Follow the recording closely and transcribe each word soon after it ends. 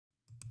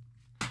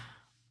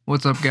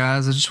What's up,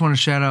 guys? I just want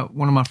to shout out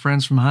one of my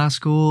friends from high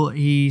school.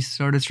 He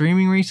started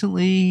streaming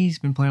recently. He's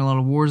been playing a lot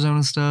of Warzone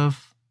and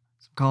stuff,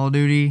 some Call of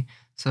Duty.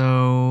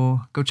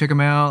 So go check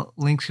him out.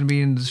 Link's going to be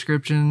in the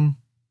description.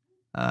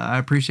 I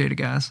appreciate it,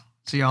 guys.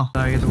 See y'all.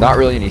 Not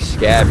really any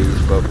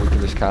scabbies, but we can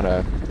just kind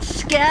of...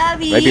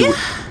 Scabby!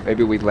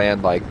 Maybe we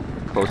land, like,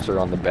 closer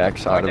on the back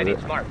side of it.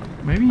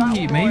 Maybe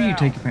you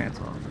take your pants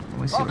off.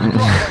 Let me see.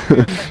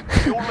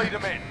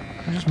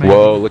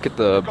 Whoa, look at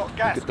the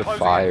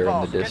fire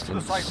in the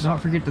distance. Don't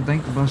forget to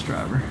thank the bus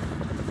driver.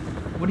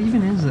 What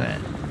even is that?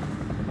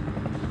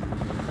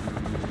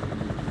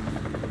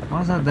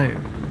 Why is that there?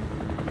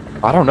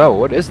 I don't know.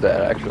 What is that,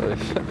 actually?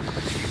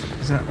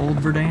 Is that old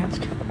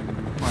Verdansk?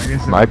 Well, I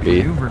guess it might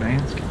be. New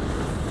Verdansk.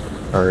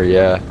 Or,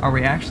 yeah. Are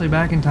we actually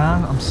back in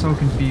time? I'm so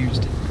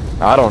confused.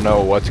 I don't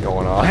know what's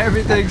going on.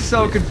 Everything's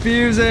so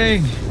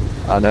confusing.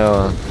 I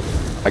know.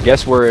 I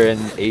guess we're in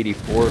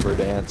 84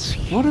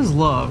 Verdansk. What is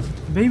love?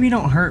 Baby,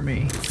 don't hurt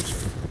me.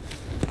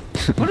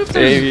 What if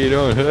there's, Baby,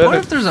 don't hurt. What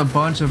if there's a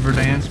bunch of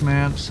Verdansk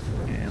maps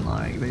and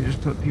like they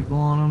just put people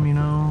on them, you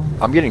know?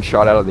 I'm getting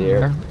shot out of the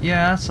air.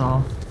 Yeah, that's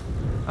all.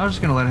 I was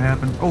just gonna let it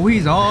happen. Oh,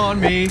 he's on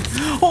me.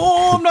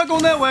 Oh, I'm not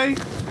going that way.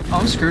 Oh,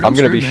 I'm screwed. I'm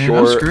gonna screwed, be man.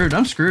 short. I'm screwed.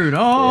 I'm screwed. Oh,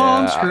 Yeah.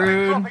 I'm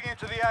screwed.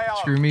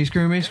 Screw me,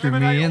 screw me, screw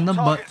me in the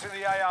butt.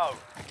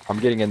 I'm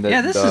getting in the.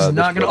 Yeah, this is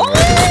not gonna. building.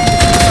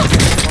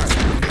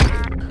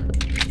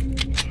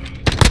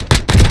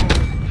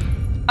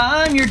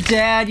 I'm your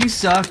dad, you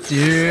suck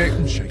dick.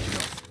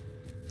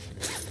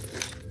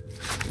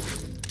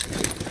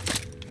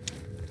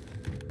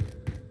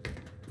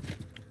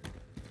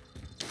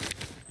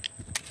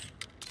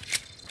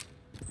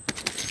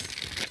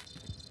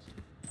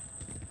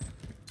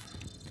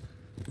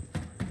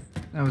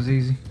 That was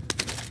easy.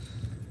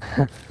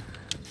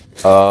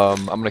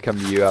 I'm gonna come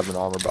to you. I have an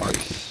armor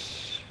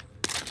box.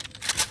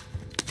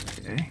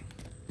 Okay.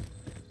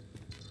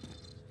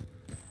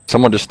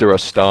 Someone just threw a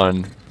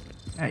stun.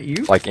 At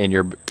you? Like in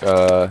your,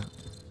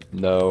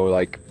 no,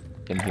 like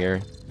in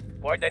here.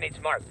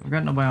 Coordinates marked. I've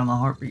got nobody on the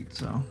heartbeat,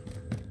 so I'm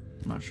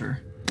not sure.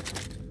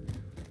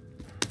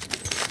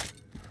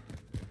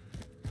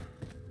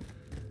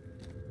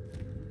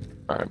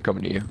 Alright, I'm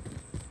coming to you.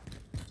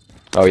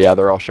 Oh yeah,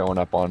 they're all showing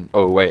up on.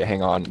 Oh wait,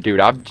 hang on,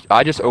 dude.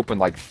 I just opened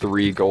like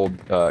 3 gold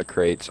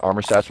crates.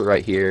 Armor stats are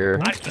right here.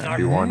 If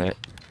you want it.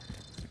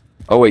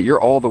 Oh wait,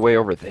 you're all the way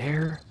over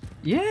there.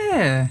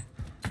 Yeah.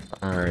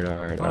 Alright.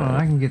 Hold on,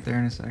 I can get there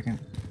in a second.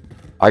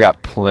 I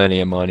got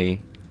plenty of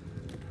money.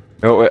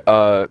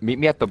 No, meet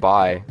me at the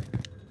buy,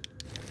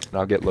 and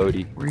I'll get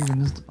Lodi. Where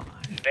even is the buy?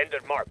 Vendor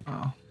marked.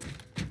 Oh.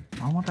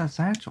 I want that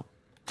satchel.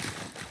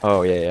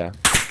 Oh yeah.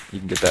 You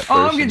can get that first.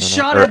 Oh, I'm getting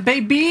shot at,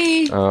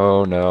 baby!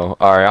 Oh no.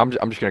 Alright, I'm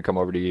just gonna come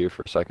over to you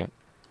for a second.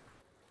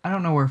 I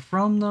don't know where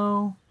from,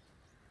 though.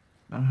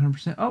 Not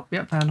 100%. Oh,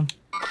 yep, found him.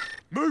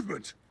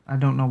 Movement! I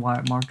don't know why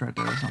it marked right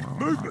there. That's not where I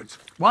want it Movement! marked.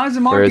 Why is it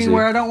marking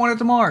where I don't want it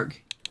to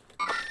mark?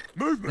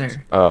 Movement!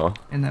 There. Oh.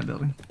 In that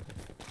building.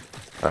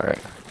 Alright.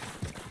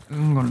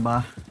 I'm gonna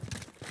buy.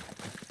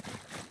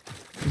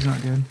 He's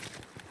not good.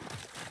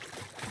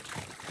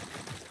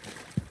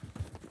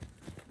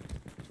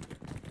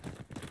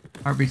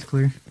 Heartbeat's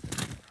clear.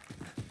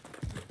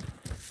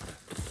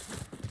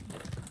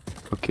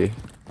 Okay.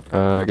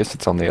 I guess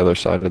it's on the other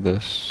side of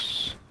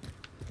this.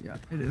 Yeah,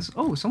 it is.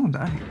 Oh, someone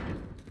died.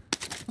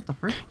 What the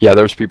frick? Yeah,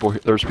 there's people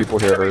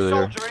here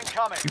earlier.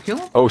 You kill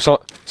him? Oh,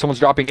 someone's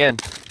dropping in.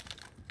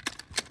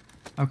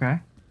 Okay.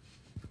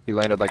 He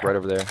landed like right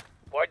over there.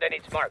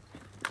 Coordinates marked.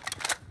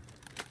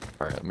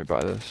 Alright, let me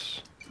buy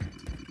this.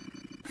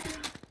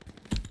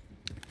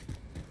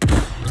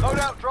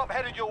 Loadout drop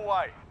headed your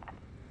way.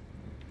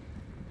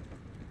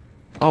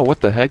 Oh,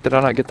 what the heck? Did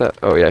I not get that?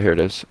 Oh yeah, here it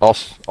is.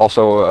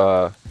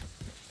 Also,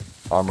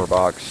 armor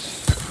box.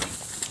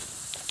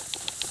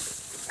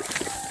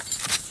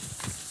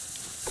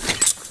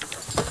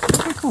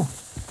 Okay, cool.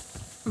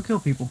 Go kill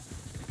people.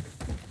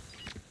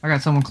 I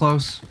got someone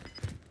close.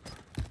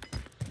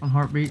 On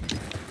heartbeat.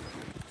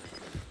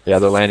 Yeah,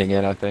 they're landing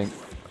in, I think.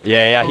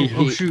 Yeah,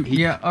 Oh, shoot.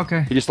 Yeah,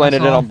 okay. He just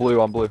landed I in saw on blue,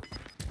 I'm gonna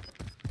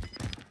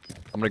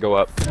go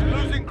up.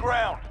 Losing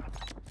ground.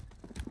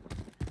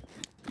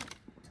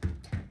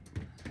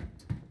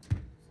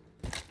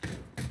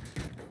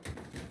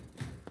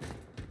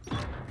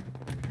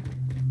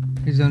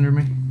 He's under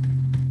me.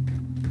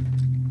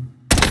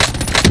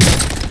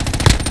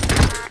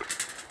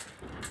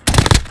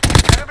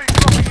 Enemy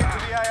dropping into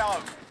the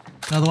AO.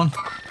 Another one.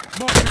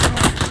 Fucking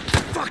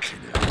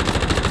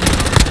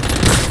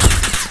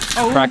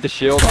Oh. Crack the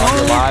shield on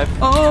your live.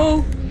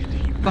 Oh!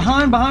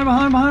 Behind. He's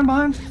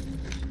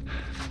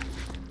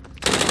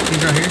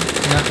right here.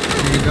 Yeah,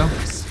 there you go.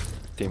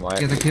 Team white.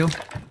 Get the kill.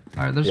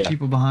 Alright, there's Yeah.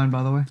 people behind,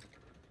 by the way.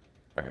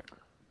 Alright.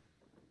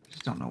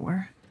 Just don't know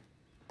where.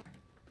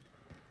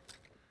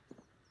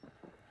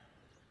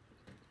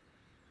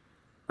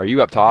 Are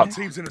you up top?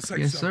 team's in a safe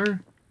Yes, zone. sir.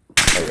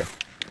 There you go.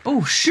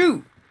 Oh,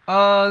 shoot!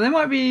 They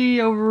might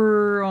be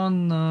over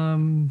on,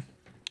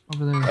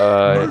 over there.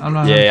 I'm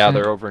not Yeah, 100%.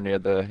 they're over near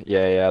the.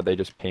 Yeah, they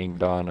just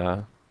pinged on.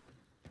 I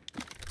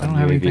don't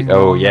have UAV. anything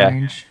Oh long yeah,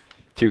 range.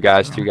 Two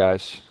guys.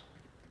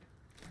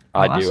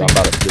 I I do. see. I'm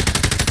about to.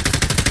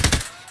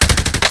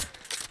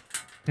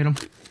 Hit him.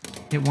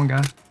 Hit one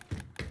guy.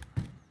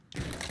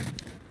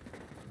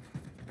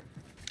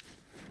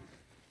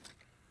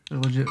 They're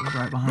legit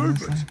right behind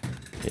this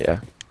thing. Yeah.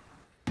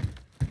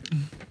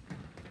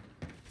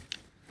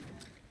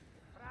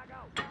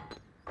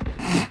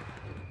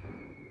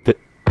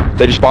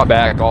 They just bought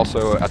back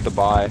also at the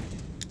buy.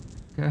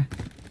 Okay.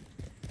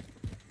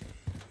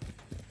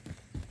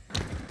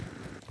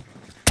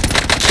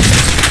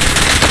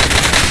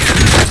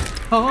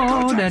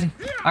 Oh, daddy.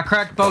 I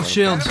cracked both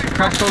shields.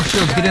 Cracked both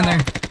shields. Get in there.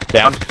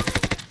 Down.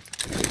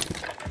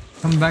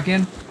 Coming back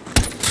in. Yeah,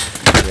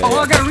 Oh,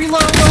 I gotta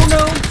reload. Oh,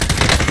 no.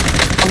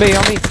 On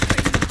me.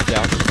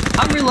 Down.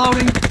 I'm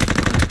reloading.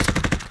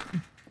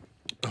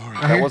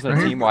 That wasn't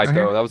a team wipe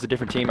though. That was a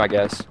different team, I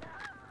guess.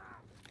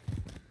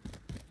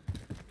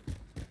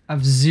 I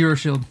have 0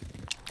 shield.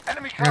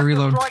 Enemy gotta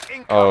reload. cluster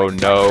strike Oh incoming.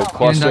 no, Cover.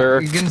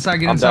 cluster. Get inside.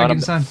 Get I'm inside. down, Get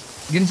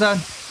inside. Get inside.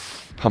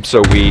 I'm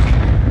so weak.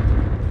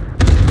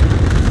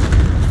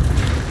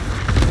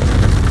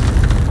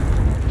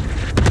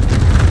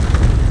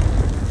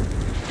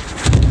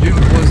 Dude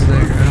was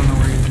there. I don't know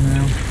where he is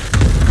now.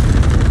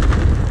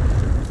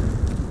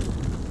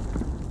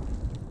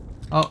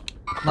 Oh,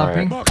 not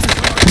Alright. ping.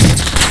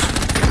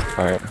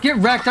 Alright. Get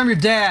wrecked. I'm your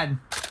dad.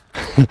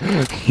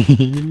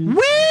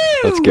 Woo!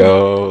 Let's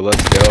go.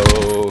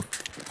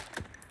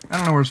 I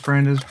don't know where his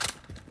friend is.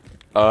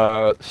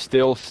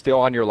 Still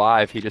on your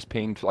live. He just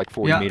pinged like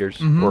 40 Yeah, meters.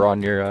 mhm. We're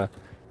on your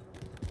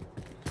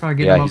Probably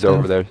get yeah, him he's up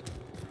over there.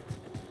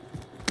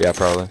 Yeah,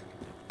 probably.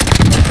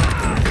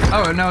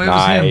 Oh no, it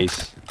was him.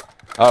 Nice.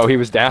 Oh, he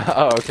was down.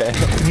 Oh, okay.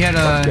 He had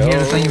a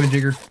Let's go.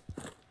 thingamajigger.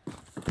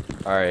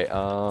 All right.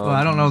 Well,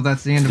 I don't know if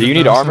that's the end of Do it. you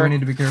need though, so armor? we need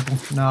to be careful.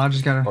 No, I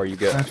just gotta. Or you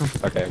good? satchel.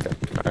 Okay.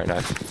 All right,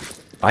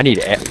 nice. I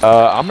need.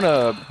 I'm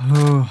gonna.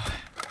 Oh,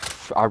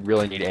 I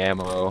really need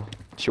ammo.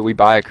 Should we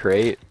buy a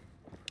crate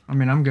I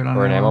mean, I'm good on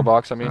or an ammo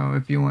box? I mean. So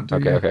if you want to.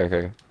 Okay. yeah.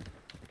 Okay.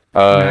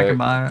 I mean, I can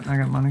buy it. I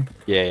got money.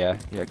 Yeah.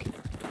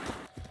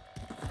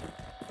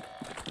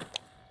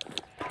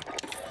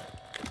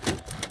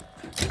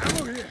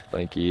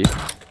 Thank you.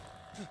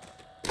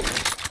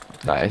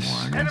 Nice.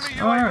 More, I guess.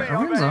 Enemy Alright, UAV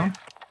are we in zone?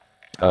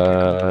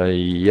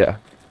 Yeah.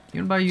 You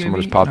wanna buy UAV?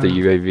 Someone just popped the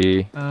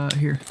UAV.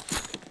 Here.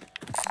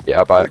 Yeah,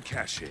 I'll buy it.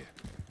 Cash here.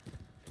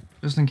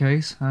 Just in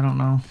case. I don't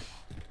know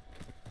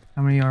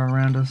how many are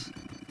around us.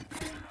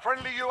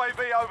 Friendly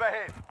UAV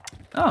overhead.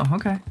 Oh,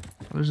 okay.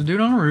 Well, there's a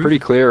dude on the roof. Pretty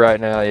clear right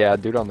now. Yeah,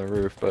 dude on the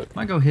roof, but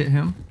Might go hit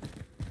him.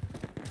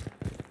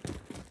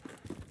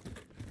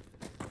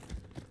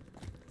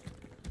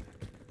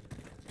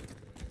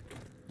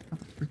 How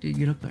the frick do you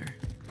get up there?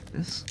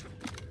 This?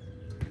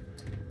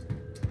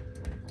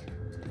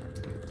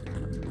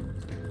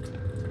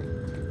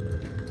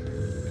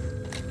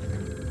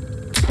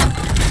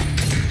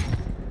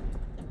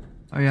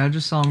 Oh yeah, I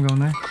just saw him going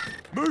there.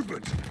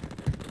 Movement.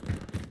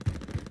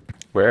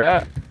 where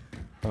at?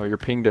 Oh, your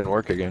ping didn't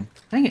work again.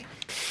 Dang it.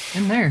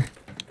 In there.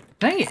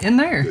 Dang it, in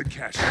there. Good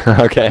cash.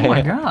 Okay. Oh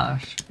my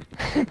gosh.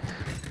 How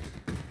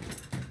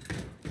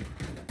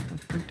the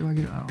frick do I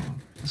get? Oh,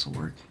 this will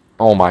work.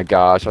 Oh my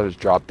gosh, I just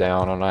dropped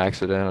down on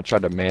accident. I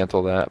tried to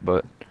mantle that,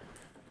 but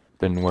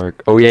didn't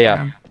work. Oh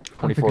yeah, I'm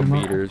 24 picking him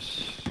up.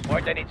 meters.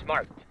 Coordinates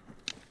marked.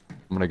 I'm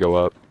gonna go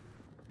up.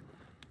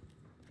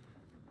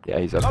 Yeah,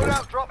 he's up there.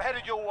 Loadout drop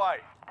headed your way.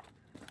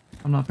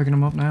 I'm not picking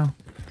him up now.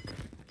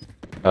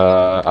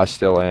 I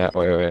still am.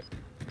 Wait.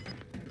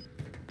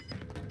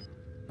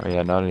 Oh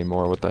yeah, not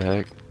anymore. What the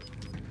heck?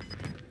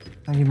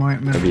 I think he might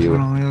have Maybe been you-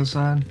 on the other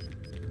side.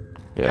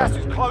 Gas Yeah.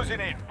 is closing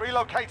in.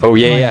 Relocating. Oh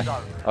to yeah, the yeah.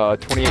 zone.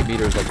 28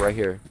 meters, like right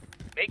here.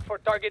 Make for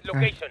target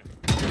location.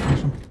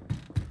 Awesome.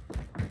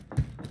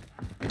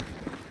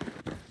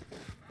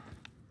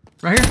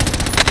 Right here.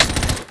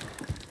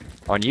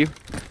 On you?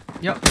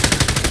 Yep.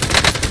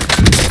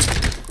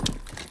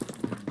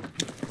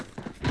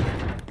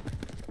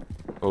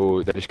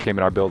 Oh, that just came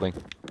in our building.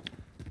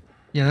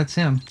 Yeah, that's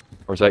him.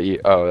 Or is that you?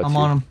 Oh, that's I'm you.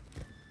 on him.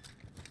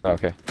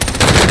 Okay.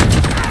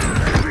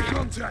 Enemy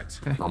contact.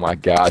 Oh my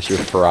gosh, you're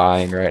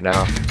frying right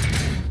now.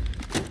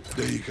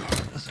 There you go.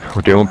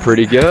 We're doing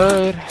pretty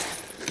good.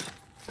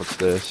 What's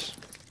this?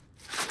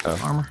 Oh,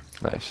 Armor.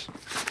 nice.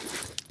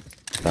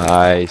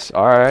 Nice.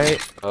 All right.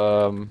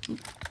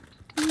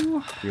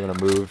 You wanna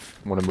move?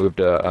 Wanna move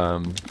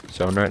to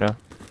zone right now?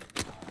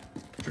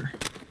 Sure.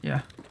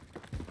 Yeah.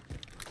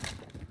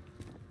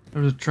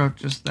 There's a truck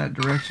just that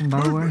direction,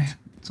 by the way.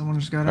 Someone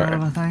just got out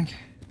of, I think.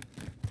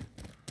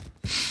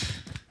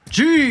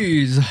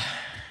 Jeez!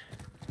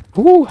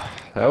 Woo,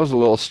 that was a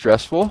little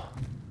stressful.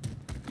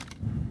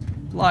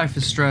 Life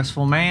is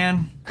stressful,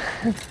 man.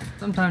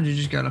 Sometimes you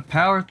just gotta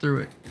power through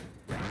it.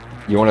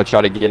 You wanna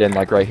try to get in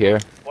like right here,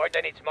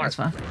 Coordinates That's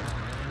marked. fine.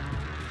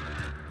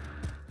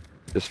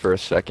 just for a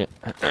second?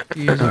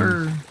 Yes,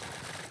 sir.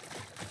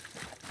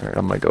 All right,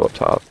 I'm gonna go up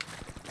top.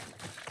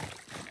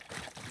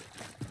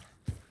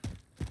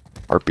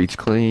 Heartbeat's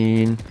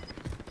clean.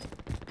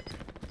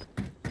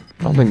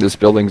 I don't think this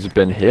building's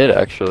been hit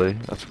actually.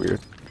 That's weird.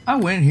 I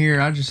went here,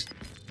 I just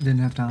Didn't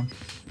have time.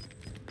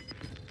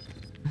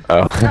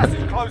 Oh. Gas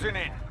is closing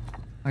in.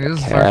 Like, this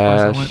is the first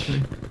place I Cash. went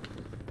to.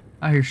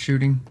 I hear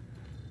shooting.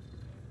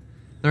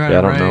 They're at Yeah, I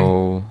a don't Ray.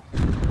 know.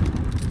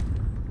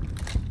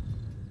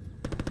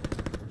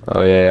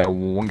 Oh yeah,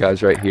 one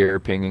guy's right here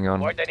pinging on.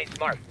 More than is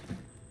marked.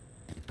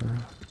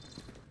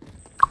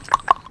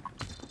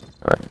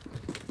 Alright.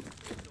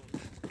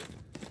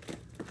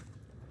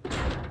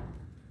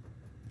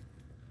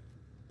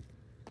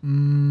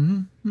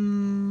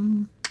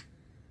 Mm-hmm.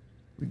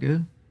 We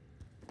good?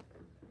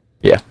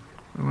 Yeah.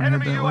 We wanna head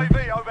Enemy that way?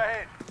 UAV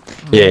overhead.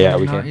 Yeah,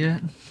 we Not can.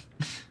 yet.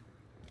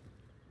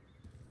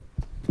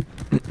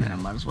 Yeah, I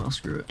might as well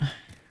screw it.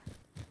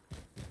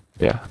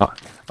 Yeah.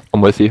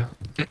 I'm with you.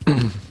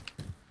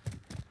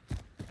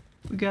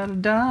 We gotta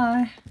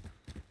die.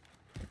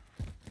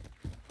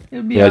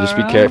 It'll be Yeah, just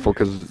be alright. careful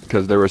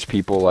because there was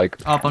people like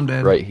Oh, I'm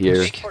dead. right here.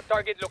 Wait for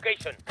target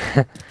location.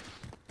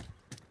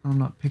 I'm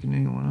not picking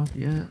anyone up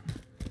yet.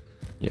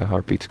 Yeah,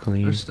 heartbeat's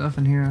clean. There's stuff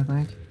in here, I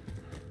think.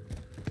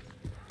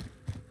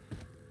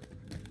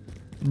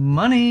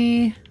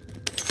 Money.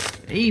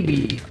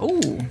 Baby.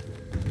 Oh.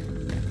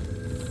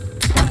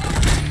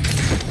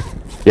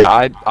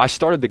 Yeah, I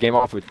started the game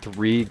off with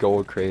 3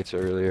 gold crates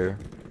earlier.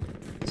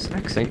 I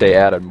Sexy. think they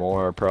added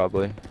more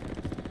probably.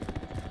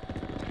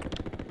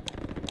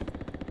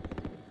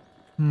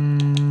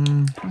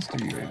 Let's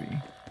do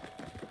UAV.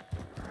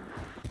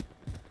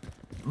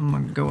 I'm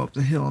gonna go up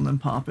the hill and then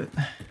pop it.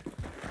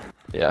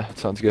 Yeah, it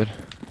sounds good.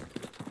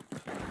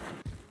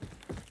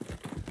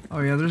 Oh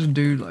yeah, there's a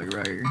dude like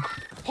right here.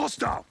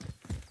 Hostile.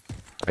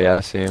 Oh, yeah,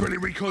 I see him. Friendly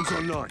recon's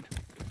online.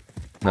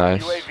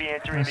 Nice. UAV I'm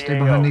entering gonna the stay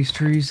behind AO. these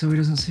trees so he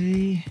doesn't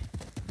see.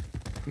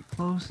 Get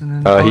close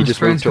and then. He his just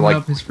friend's moved to coming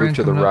like up, his moved friend's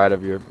to the coming up. right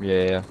of your.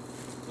 Yeah.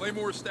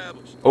 Claymore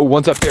established. Oh,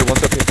 one's up here.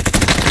 One's up here.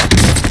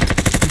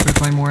 Keep our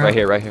Claymore out. Right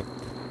here. Right here.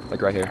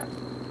 Like right here.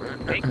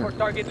 Wait for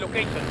target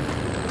location.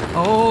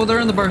 Oh, they're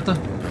in the Bertha.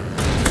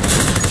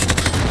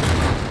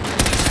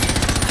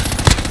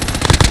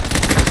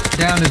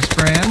 Down his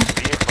friend.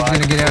 He's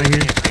gonna get out of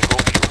here.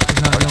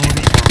 He's not going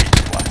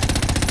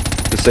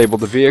with it.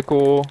 Disabled the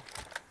vehicle.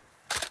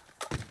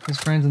 His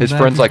friend's in the His back.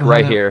 friend's He's like behind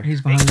right that- here.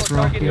 He's Wait behind for this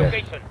rock. target Yeah.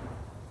 location.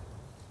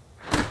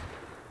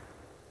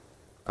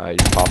 I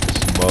just popped the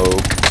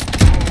smoke.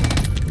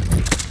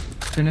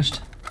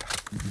 Finished.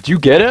 Did you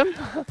get him?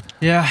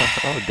 Yeah.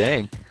 Oh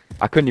dang!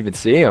 I couldn't even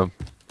see him.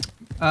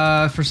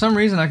 For some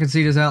reason I could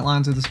see his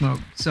outline through the smoke.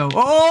 So,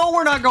 oh,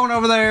 we're not going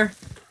over there.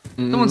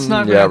 Someone's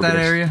sniping yeah, at we're that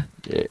gonna- area.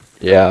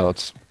 Yeah.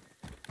 Let's.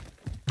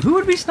 Who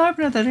would be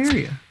sniping at that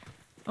area?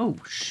 Oh,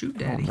 shoot,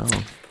 daddy. No.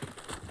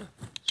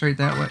 Straight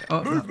that way.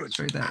 Oh, no, Movement.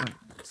 straight that way.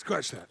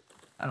 Scratch that.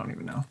 I don't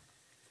even know.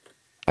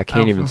 I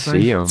can't even feel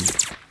see safe. him.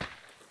 Stay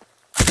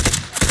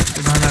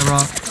behind that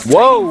rock.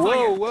 Whoa!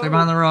 Whoa! Whoa! Stay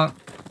behind the rock.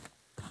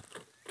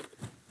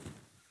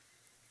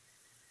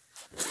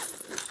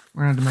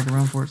 We're gonna have to make a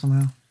run for it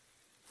somehow.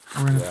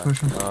 Or we're gonna have to push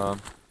him.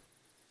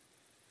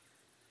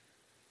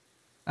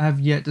 I have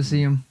yet to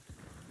see him.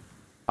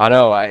 I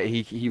know.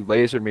 He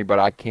lasered me, but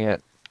I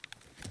can't.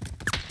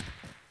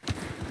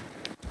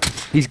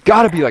 He's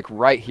got to be like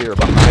right here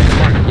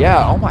behind me.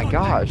 Yeah. Oh my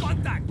gosh.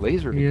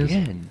 Lasered He is.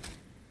 again.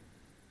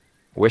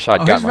 Wish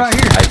I'd Oh, got he's my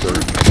right sniper.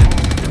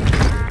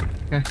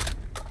 Okay.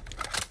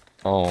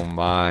 Oh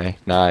my.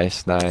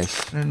 Nice.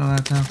 Nice. I didn't know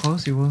that's how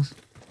close he was.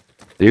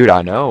 Dude,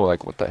 I know.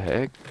 Like, what the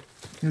heck?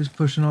 He was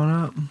pushing on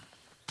up.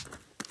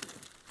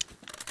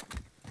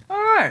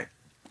 Alright.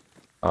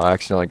 Oh, I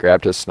accidentally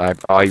grabbed his sniper.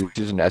 Oh, he was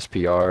using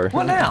SPR.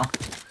 What now?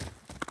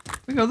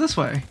 We go this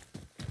way.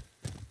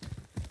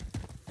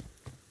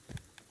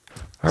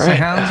 All right.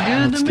 Sounds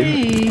good let's to do it.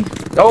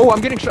 me. Oh,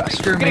 I'm getting shot.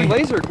 Screw I'm getting me.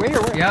 lasered. Where?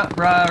 Yeah,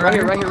 right Right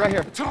here, here. right here, right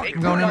here. Target.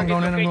 I'm going in, I'm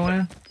going in, I'm going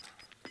in.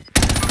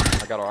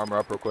 I got to armor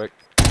up real quick.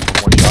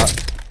 One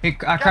shot. I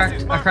Gas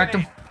is cracked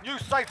him. moving in. New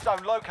safe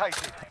zone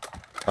located.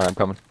 Alright, I'm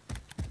coming.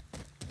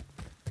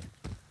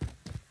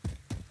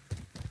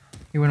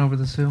 He went over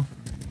this hill.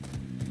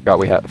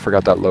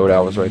 Forgot that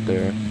loadout was right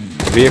there.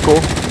 Vehicle.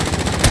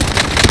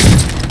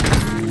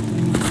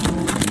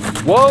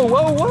 Whoa,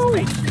 whoa,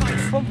 whoa!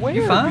 From where?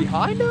 You fine?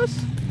 Behind us?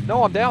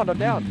 No, I'm down, I'm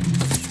down.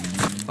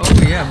 Oh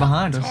yeah,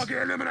 behind us.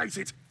 Target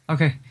eliminated.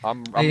 Okay.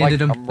 I'm They like,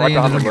 ended him. I'm right They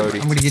behind the ended him.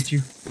 loading. I'm gonna get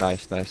you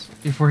Nice, nice.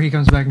 before he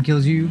comes back and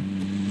kills you.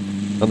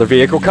 Another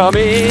vehicle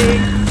coming!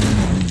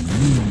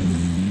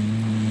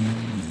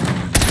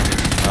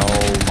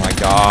 Oh my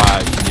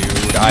gosh,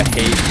 dude. I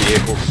hate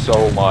vehicles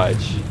so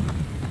much.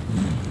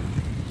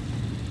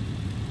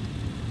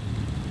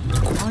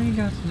 All you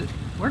got to do.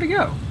 Where'd he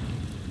go?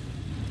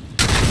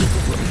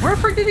 Where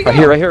the frick did he go? Right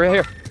here, right here, right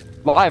here.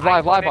 Live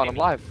on him,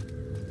 live.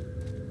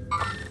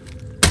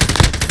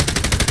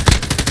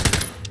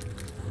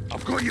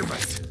 I've got you,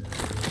 mate.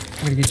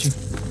 I'm gonna get you.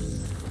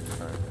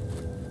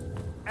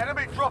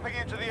 Enemy dropping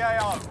into the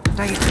AO.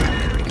 Dang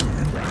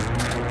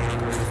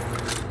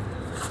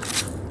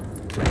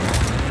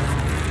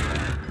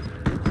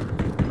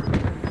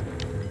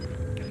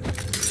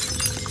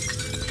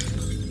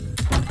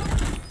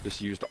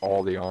Just used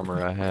all the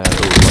armor I had. Oh,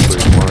 luckily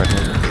it's more right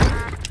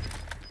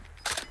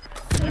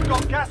here. You've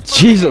got gas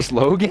Jesus,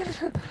 Logan.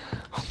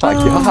 Oh my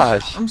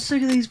gosh. I'm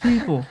sick of these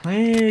people.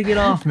 Hey, get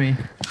off me.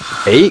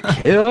 8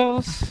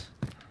 kills.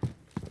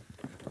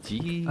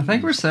 Jeez. I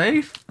think we're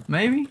safe.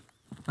 Maybe.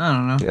 I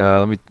don't know. Yeah,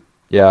 let me.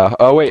 Yeah.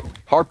 Oh wait.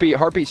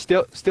 Heartbeat.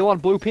 Still on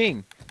blue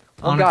ping.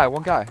 One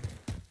guy.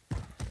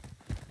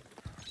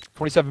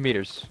 27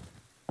 meters.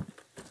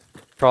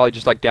 Probably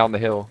just like down the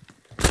hill.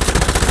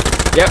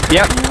 Yep.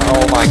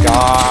 Oh my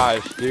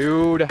gosh,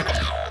 dude.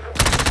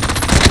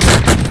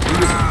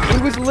 He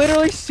was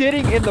literally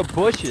sitting in the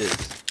bushes.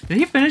 Did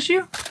he finish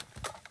you?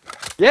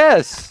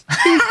 Yes.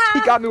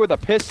 He got me with a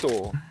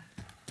pistol.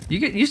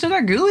 You still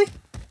got ghoulie?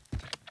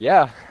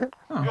 Yeah.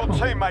 Oh, Your cool.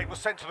 teammate was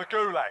sent to the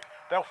gulag.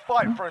 They'll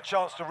fight for a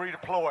chance to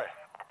redeploy.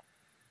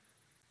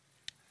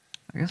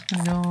 I guess we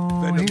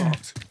go here.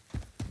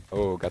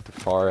 Oh, got the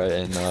Farah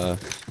and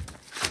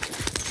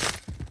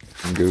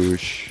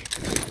Goosh.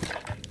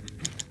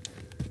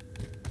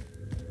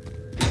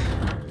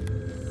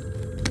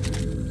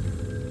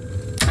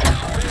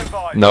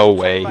 No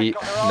way.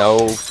 No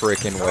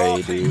freaking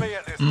way, dude.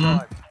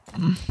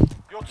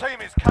 Your team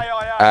is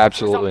KIA.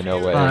 Absolutely no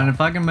way. Fine, if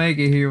I can make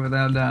it here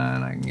without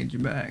dying, I can get you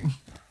back.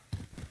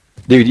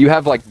 Dude, you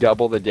have like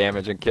double the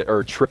damage and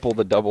or triple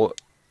the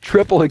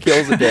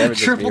kills and damage.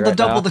 Triple the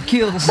double the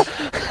kills.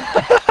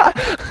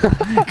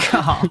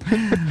 God.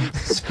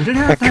 Spit it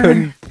out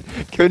there.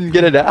 Couldn't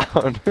get it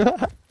out.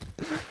 God.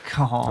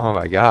 Oh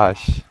my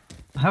gosh.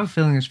 I have a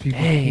feeling there's people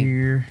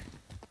here.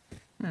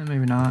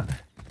 Maybe not.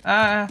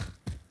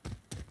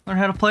 Learn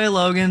how to play,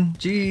 Logan.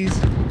 Jeez.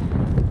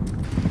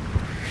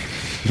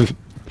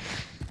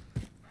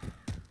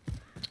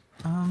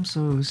 I'm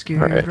so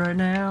scared right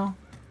now.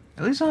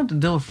 At least I don't have to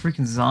deal with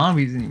freaking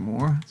zombies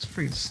anymore. It's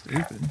freaking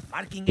stupid.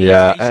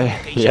 Yeah,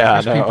 yeah,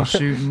 I There's know. people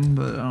shooting,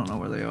 but I don't know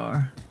where they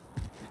are.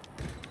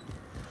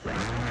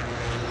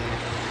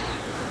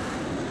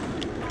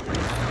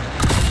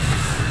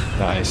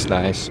 Nice.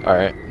 All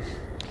right.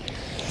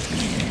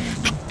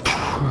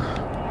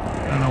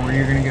 I don't know where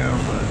you're gonna go,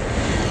 but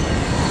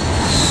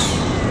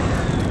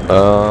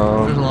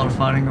there's a lot of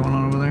fighting going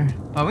on over there.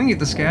 Oh, we can get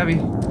the scabby.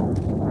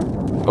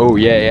 Oh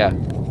yeah.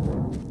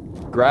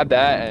 Grab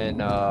that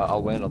and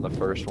I'll land on the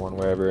first one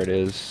wherever it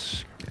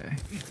is. Okay.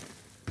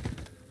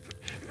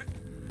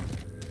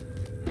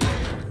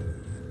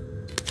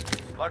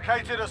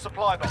 Located a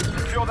supply box.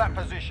 Secure that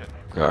position.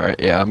 All right.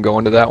 Yeah, I'm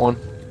going to that one.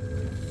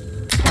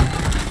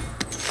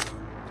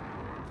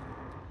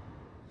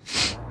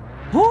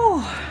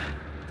 Whew.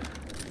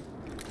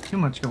 Too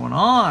much going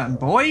on,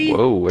 boy.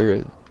 Whoa, where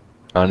is?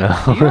 I know.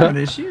 You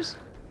having issues?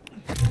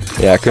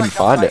 Yeah, I couldn't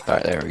find it. All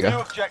right, there we New go.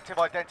 objective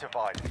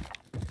identified.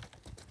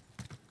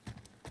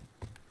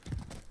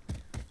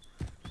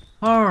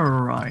 All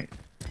right.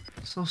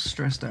 So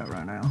stressed out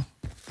right now.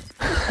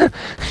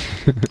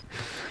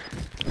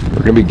 We're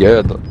gonna be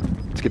good.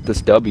 Let's get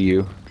this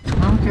W.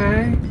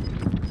 Okay.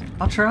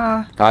 I'll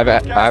try. I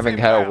haven't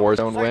had a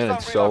Warzone win in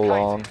so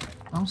long.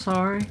 I'm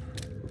sorry.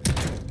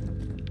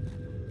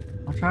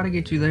 I'll try to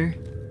get you there.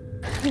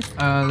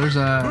 There's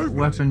a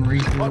weapon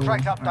refill,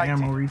 Contract or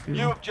ammo updated. refill.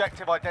 New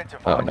objective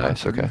identified. Oh,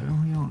 nice. Okay. Refill.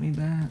 You don't need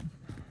that.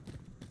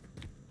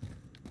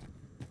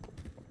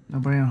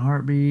 Nobody on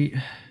heartbeat.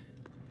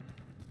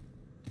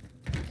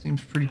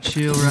 Seems pretty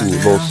chill right Ooh,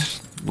 now.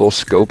 little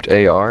scoped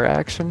AR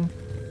action.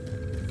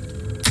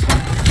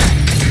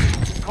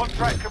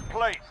 Contract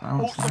complete.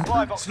 All Silence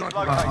supply boxes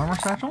located. armor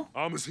satchel?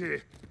 Armor's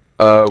here.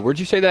 Where'd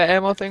you say that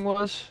ammo thing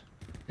was?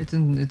 It's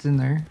in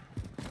there.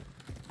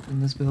 In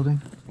this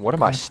building. What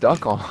am I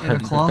stuck on? In a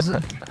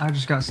closet. I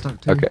just got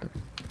stuck too. Okay.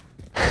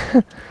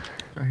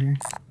 Right here.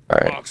 All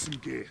right. All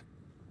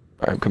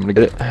right, I'm coming to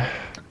get it.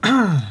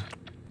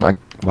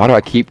 Why do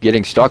I keep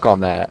getting stuck on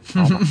that?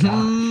 Oh my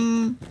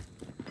gosh.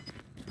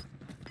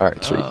 All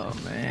right, sweet. Oh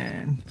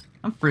man,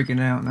 I'm freaking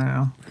out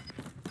now.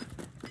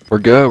 We're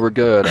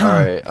good. All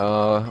right. What's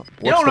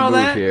don't the know move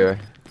that. here?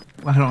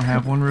 I don't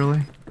have one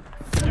really.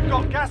 You've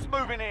got gas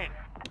moving in.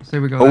 Say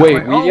we go. Oh, that wait,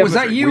 way. we Oh, have was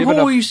that we you? have Oh,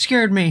 enough- you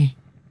scared me.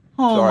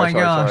 Oh Sorry, my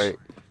gosh. sorry.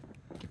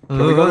 Can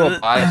we go to a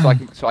buy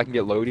so I can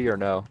get Lodi or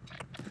no?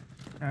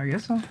 I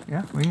guess so.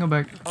 Yeah, we can go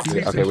back.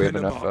 Okay, we have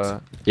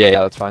enough. Yeah,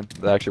 that's fine.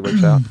 That actually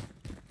works out.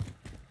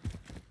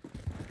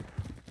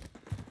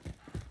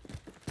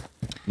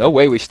 No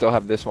way, we still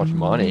have this much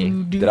money.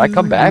 Did I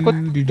come back with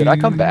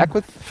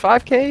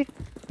 5K?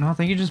 No, I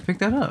think you just picked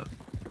that up.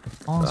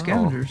 All in Oh.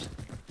 scavengers.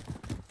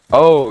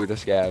 Oh, the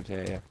scabs.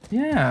 Yeah.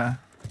 Yeah.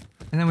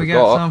 And then we Let's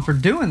got go up. some for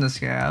doing the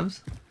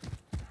scabs.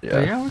 Yeah. So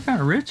yeah, we're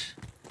kind of rich.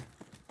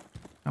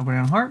 Nobody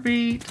on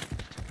heartbeat.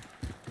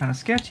 Kind of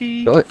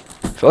sketchy. I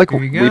feel like Here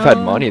we we've had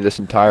go. money this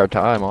entire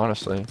time,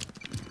 honestly.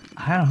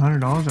 I had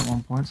 $100 at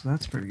one point, so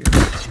that's pretty good.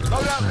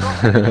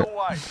 Loadout dropping your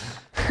way.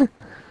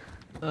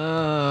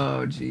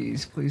 Oh,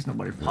 jeez. Please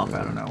nobody pop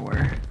out of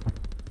nowhere.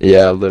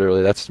 Yeah,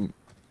 literally. That's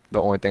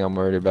the only thing I'm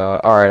worried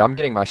about. All right, I'm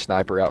getting my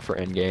sniper out for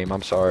endgame.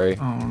 I'm sorry.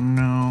 Oh,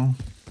 no.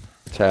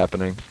 It's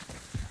happening.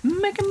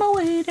 Making my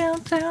way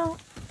downtown.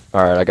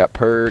 All right, I got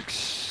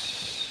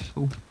perks.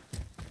 Cool.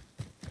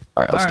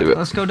 All right, let's do it.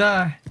 Let's go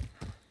die.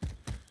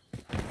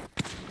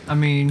 I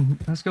mean,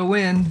 let's go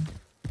win.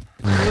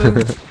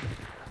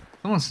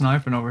 Someone's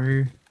sniping over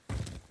here.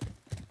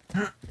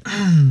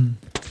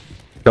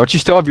 Don't you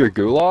still have your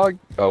gulag?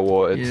 Oh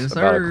well, it's Yes,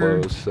 about to sir.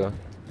 close. So.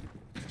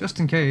 Just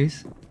in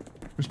case.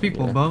 There's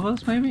people Yeah. above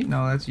us, maybe?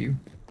 No, that's you.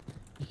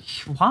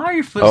 Why are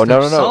your footsteps Oh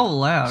no. so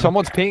loud?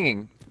 Someone's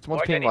pinging.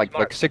 Someone's pinging Organic like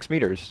mark. 6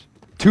 meters.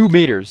 2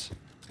 meters.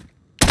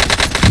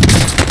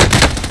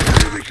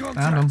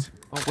 Found him.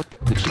 Oh,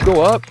 what? Did she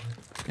go up?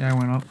 Yeah, I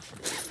went up.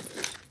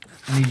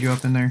 I need you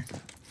up in there.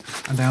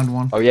 I downed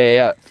one. Oh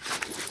yeah.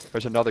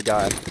 There's another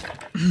guy.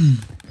 He's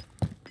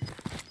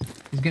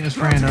getting his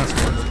friend up.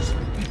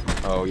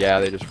 Oh yeah,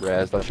 they just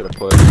rezzed. I should have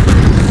put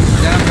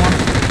Down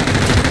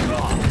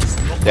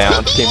one.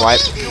 down. Team wipe.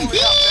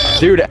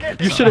 Dude,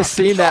 you should have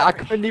seen that. I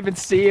couldn't even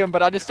see him,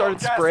 but I just started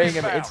spraying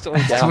him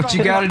instantly That's down. what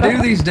you gotta do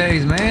these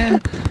days,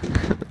 man.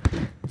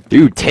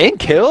 Dude, 10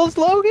 kills,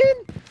 Logan?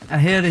 I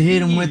had to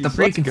hit him with the Jeez,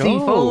 let's freaking go.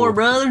 C4,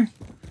 brother.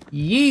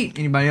 Yeet.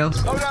 Anybody else?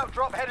 Loadout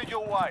drop headed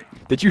your way.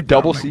 Did you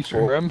double Make C4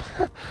 sure. him?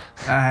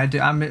 I had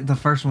to. The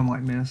first one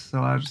like missed,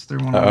 so I just threw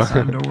one on the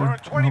side door. There are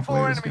and 24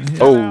 hopefully it was gonna enemies.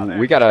 hit. Oh,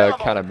 we gotta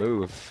kind of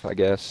move, I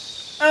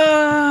guess.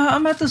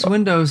 I'm at this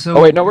window, so.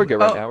 Oh wait, no, we're good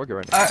right now. We're good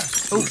right now.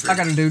 I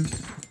got a dude.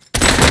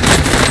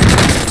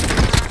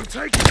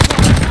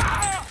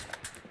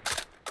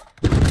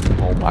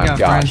 Oh my got a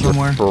gosh, friend you're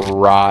somewhere.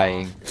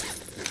 frying.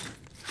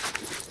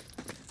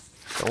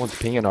 Someone's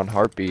pinging on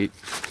heartbeat.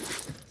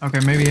 Okay,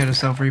 maybe he had a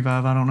self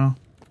revive. I don't know,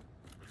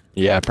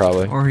 Yeah,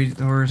 probably.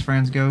 or his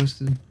friend's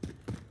ghosted.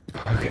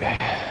 Okay.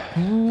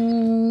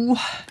 Ooh.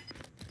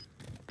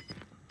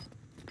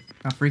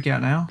 I freak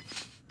out now.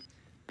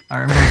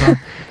 Alright, everyone's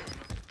on.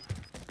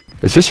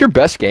 Is this your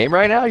best game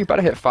right now? You about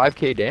to hit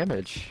 5k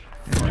damage.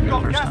 You've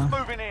got First gas time.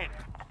 moving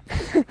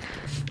in.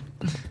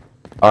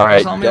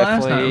 Alright, saw me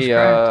last night, it was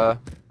definitely,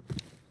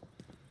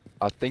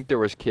 I think there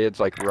was kids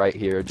like right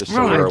here, just We're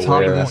so gonna we're like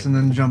talk aware. this and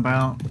then jump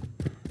out.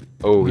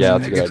 Oh yeah,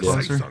 When that's a it good gets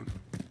idea. closer.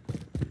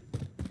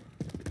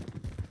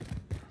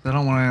 I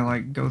don't want to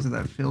like go through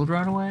that field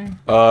right away.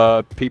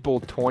 People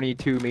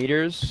 22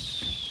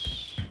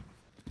 meters.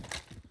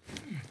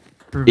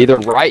 Prove it. Either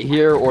right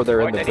here or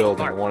they're in the Coordinating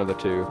building, mark. one of the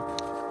two.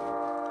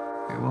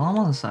 Okay, well, I'm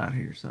on the side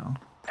here, so.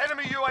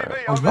 Enemy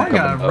UAV Oh, over one there.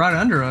 guy Coming up. right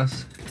under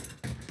us.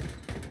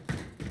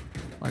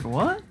 Like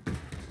what?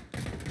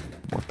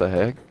 What the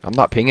heck? I'm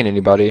not pinging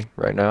anybody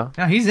right now.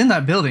 Yeah, he's in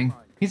that building.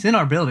 He's in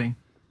our building.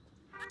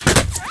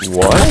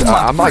 What? Oh my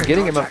I'm not frick.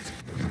 getting him up.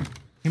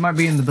 He might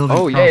be in the building.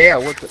 Oh across. yeah,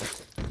 what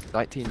the?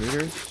 19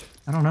 meters?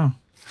 I don't know.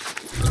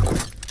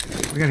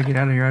 We gotta get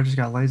out of here. I just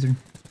got lasered.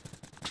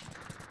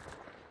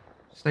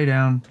 Stay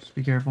down. Just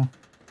be careful.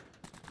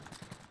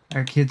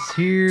 Our kid's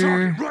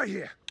here. Right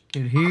here.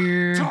 Kid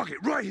here. Target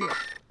right here.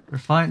 We're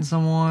fighting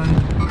someone.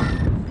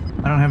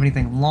 I don't have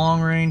anything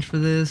long range for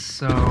this,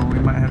 so we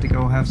might have to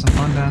go have some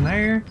fun down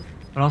there.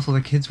 But also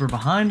the kids were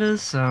behind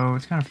us, so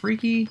it's kind of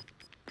freaky.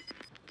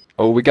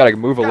 Oh, we gotta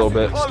move a Gas little is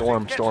bit. closing.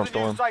 Storm, Get storm, to the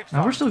new storm. safe No,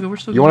 we're zone. still good. We're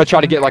still good. You want to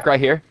try to get like right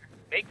here?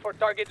 Make for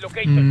target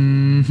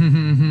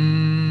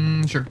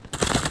location. Sure.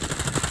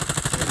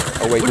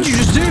 Oh wait, What did you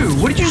just do?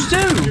 What did you just do?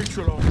 What do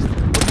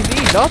you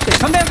mean? Nothing.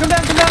 Come down, come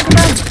down, come down, come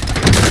down!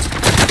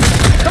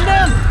 Come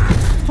down!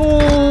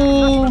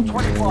 Oh,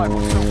 25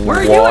 will still where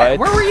are you at?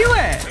 What? Where were you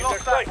at?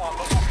 lost that one,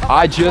 but we'll come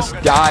I back just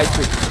to died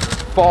to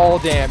fall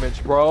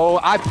damage, bro.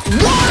 I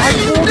What are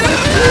you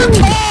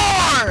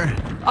doing?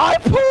 I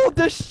pulled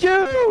the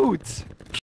chute.